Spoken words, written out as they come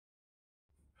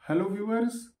Hello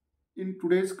viewers, in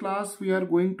today's class we are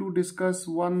going to discuss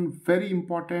one very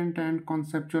important and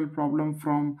conceptual problem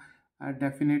from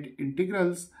definite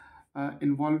integrals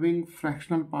involving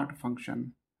fractional part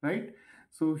function, right?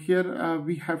 So here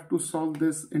we have to solve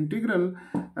this integral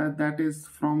that is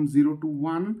from 0 to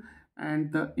 1,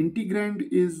 and the integrand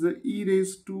is e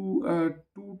raised to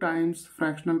 2 times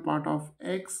fractional part of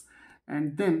x,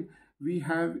 and then we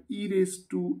have e raised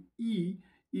to e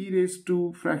raised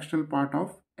to fractional part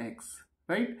of x,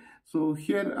 right? So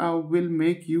here we'll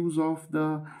make use of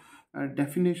the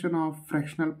definition of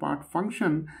fractional part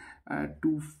function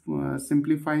to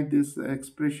simplify this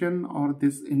expression or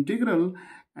this integral,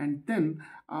 and then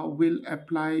we'll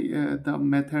apply the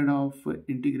method of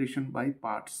integration by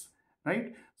parts,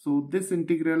 right? So this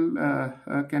integral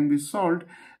can be solved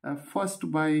first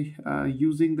by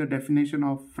using the definition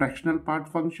of fractional part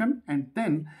function, and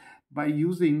then by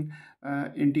using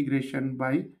integration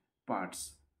by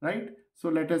parts, right? So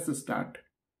let us start.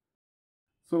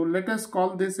 So let us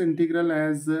call this integral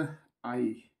as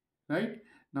I, right?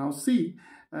 Now see,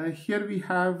 here we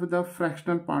have the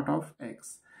fractional part of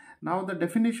x. Now the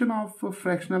definition of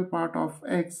fractional part of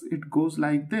x, it goes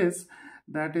like this,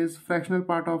 that is fractional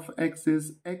part of x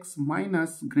is x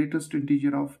minus greatest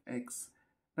integer of x,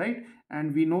 right?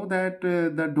 And we know that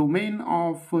the domain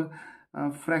of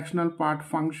fractional part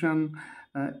function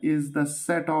is the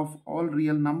set of all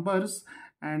real numbers,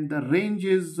 and the range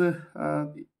is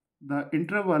the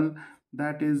interval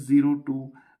that is 0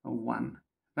 to 1,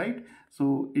 right?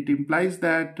 So it implies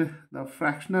that the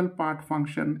fractional part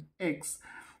function x,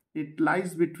 it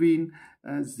lies between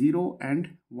 0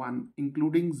 and 1,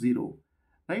 including 0,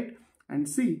 right? And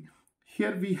see,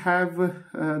 here we have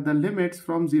the limits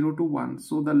from 0 to 1.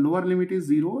 So the lower limit is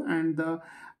 0 and the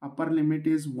upper limit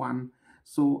is 1.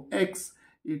 So x,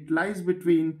 it lies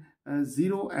between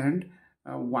 0 and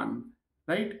 1,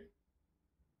 right?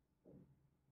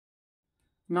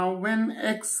 Now when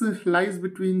x lies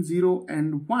between 0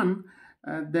 and 1,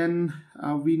 then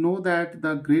we know that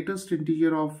the greatest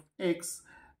integer of x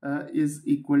is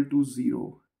equal to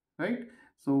 0, right?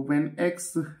 So when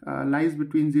x lies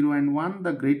between 0 and 1,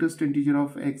 the greatest integer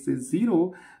of x is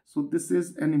 0. So this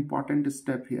is an important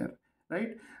step here, right?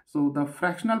 So the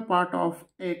fractional part of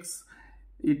x,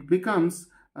 it becomes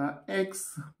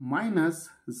x minus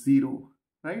 0,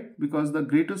 right? Because the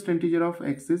greatest integer of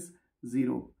x is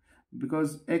 0,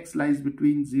 because x lies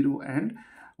between 0 and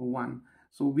 1.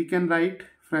 So we can write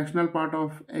fractional part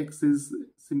of x is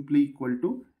simply equal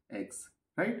to x,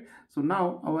 right? So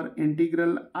now our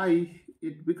integral I,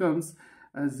 it becomes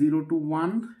 0 to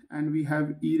 1, and we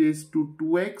have e raised to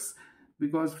 2x,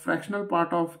 because fractional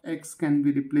part of x can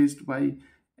be replaced by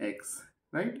x,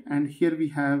 right? And here we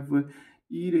have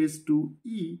e raised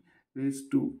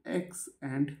to x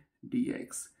and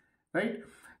dx, right?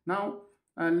 Now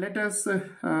let us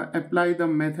apply the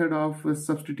method of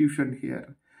substitution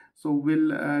here. So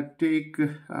we'll take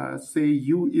say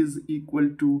u is equal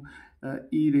to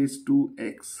e raised to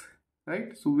x,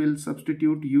 right? So we'll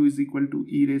substitute u is equal to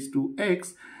e raised to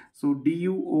x. So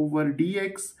du over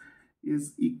dx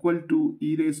is equal to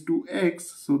e raised to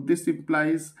x. So this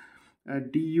implies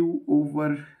du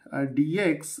over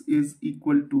dx is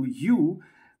equal to u,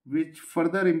 which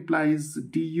further implies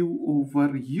du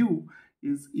over u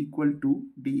is equal to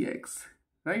dx,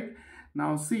 right?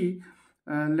 Now see,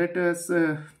 let us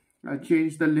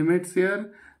change the limits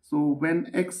here. So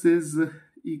when x is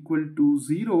equal to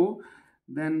 0,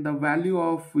 then the value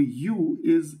of u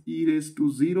is e raised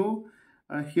to 0.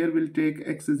 Here we'll take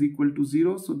x is equal to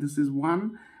 0, so this is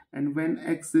 1. And when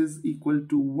x is equal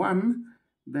to 1,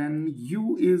 then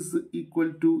u is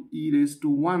equal to e raised to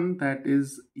 1, that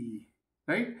is e,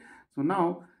 right? So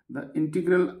now the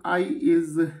integral I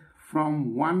is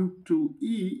from 1 to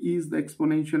e is the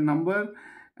exponential number,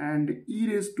 and e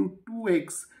raised to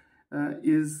 2x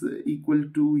is equal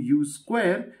to u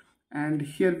square, and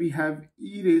here we have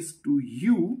e raised to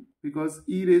u, because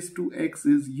e raised to x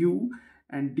is u,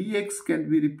 and dx can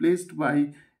be replaced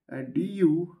by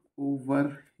du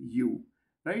over u,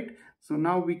 right? So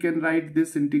now we can write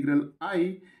this integral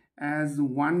I as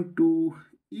 1 to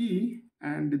e,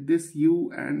 and this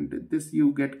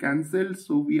u get cancelled,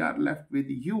 so we are left with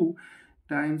u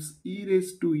times e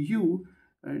raised to u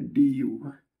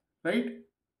du, right?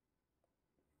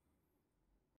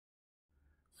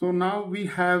 So now we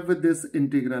have this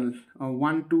integral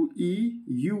 1 to e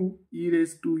u e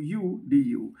raised to u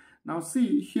du. Now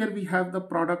see, here we have the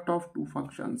product of two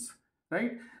functions,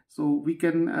 right? So we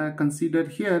can consider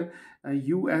here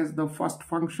u as the first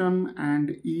function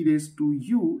and e raised to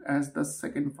u as the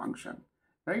second function,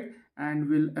 right? And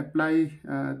we'll apply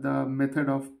the method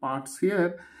of parts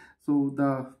here. So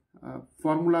the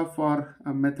formula for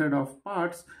a method of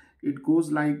parts, it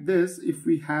goes like this. If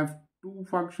we have two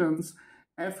functions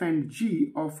f and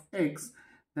g of x,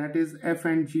 that is f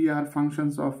and g are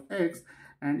functions of x,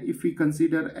 and if we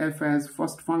consider f as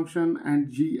first function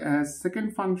and g as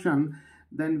second function,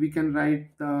 then we can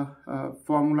write the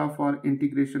formula for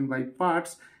integration by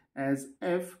parts as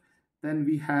f, then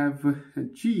we have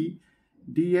g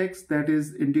dx, that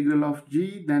is integral of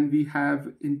g, then we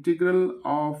have integral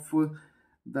of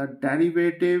the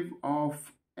derivative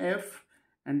of f,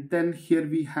 and then here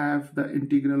we have the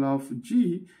integral of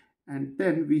g, and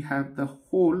then we have the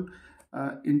whole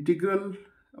integral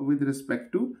with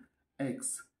respect to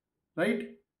x, right?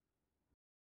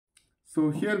 So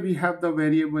here we have the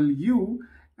variable u,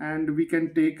 and we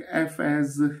can take f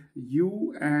as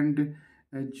u and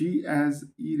g as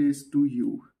e raised to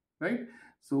u, right?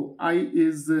 So I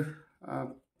is,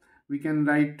 we can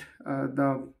write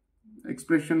the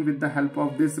expression with the help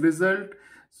of this result.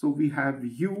 So we have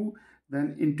u,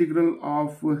 then integral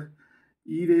of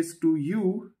e raised to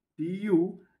u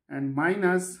du, and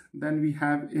minus, then we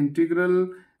have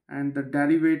integral and the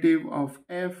derivative of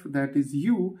f, that is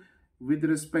u, with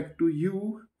respect to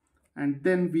u, and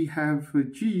then we have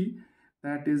g,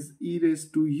 that is e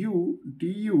raised to u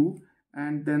du,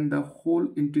 and then the whole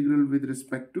integral with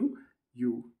respect to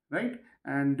u, right?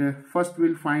 And first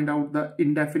we'll find out the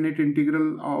indefinite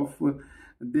integral of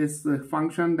this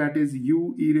function, that is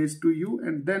u e raised to u,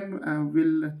 and then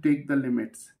we'll take the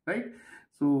limits, right?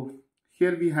 So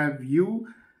here we have u,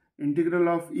 integral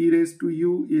of e raised to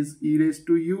u is e raised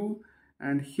to u,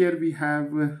 and here we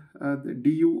have the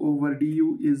du over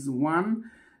du is 1,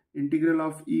 integral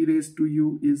of e raised to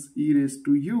u is e raised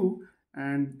to u,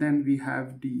 and then we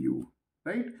have du,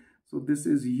 right? So this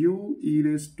is u e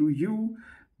raised to u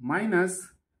minus,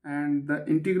 and the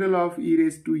integral of e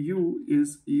raised to u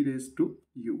is e raised to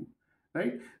u,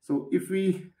 right? So if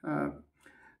we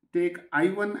take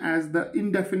I1 as the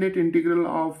indefinite integral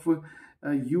of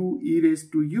u e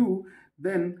raised to u,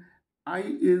 then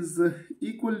I is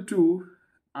equal to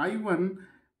I1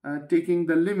 taking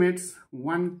the limits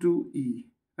 1 to e,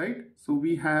 right? So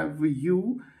we have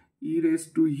u e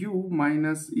raised to u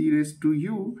minus e raised to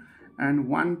u and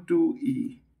 1 to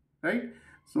e, right?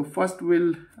 So first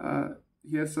we'll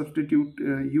here substitute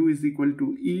u is equal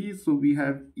to e, so we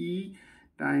have e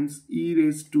times e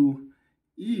raised to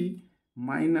e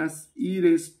minus e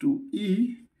raised to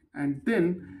e, and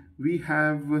then we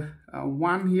have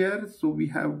 1 here, so we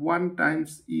have 1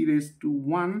 times e raised to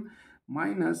 1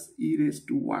 minus e raised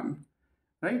to 1,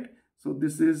 right? So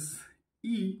this is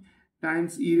e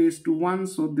times e raised to 1,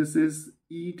 so this is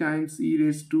e times e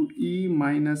raised to e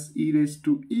minus e raised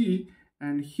to e,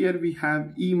 and here we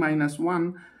have e minus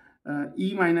 1,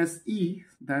 e minus e,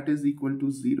 that is equal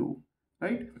to 0,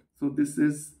 right? So this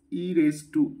is e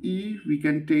raised to e, we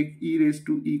can take e raised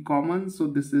to e common, so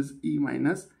this is e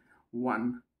minus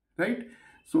 1, right?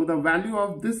 So the value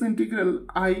of this integral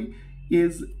I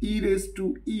is e raised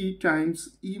to e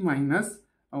times e minus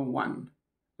 1,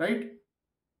 right?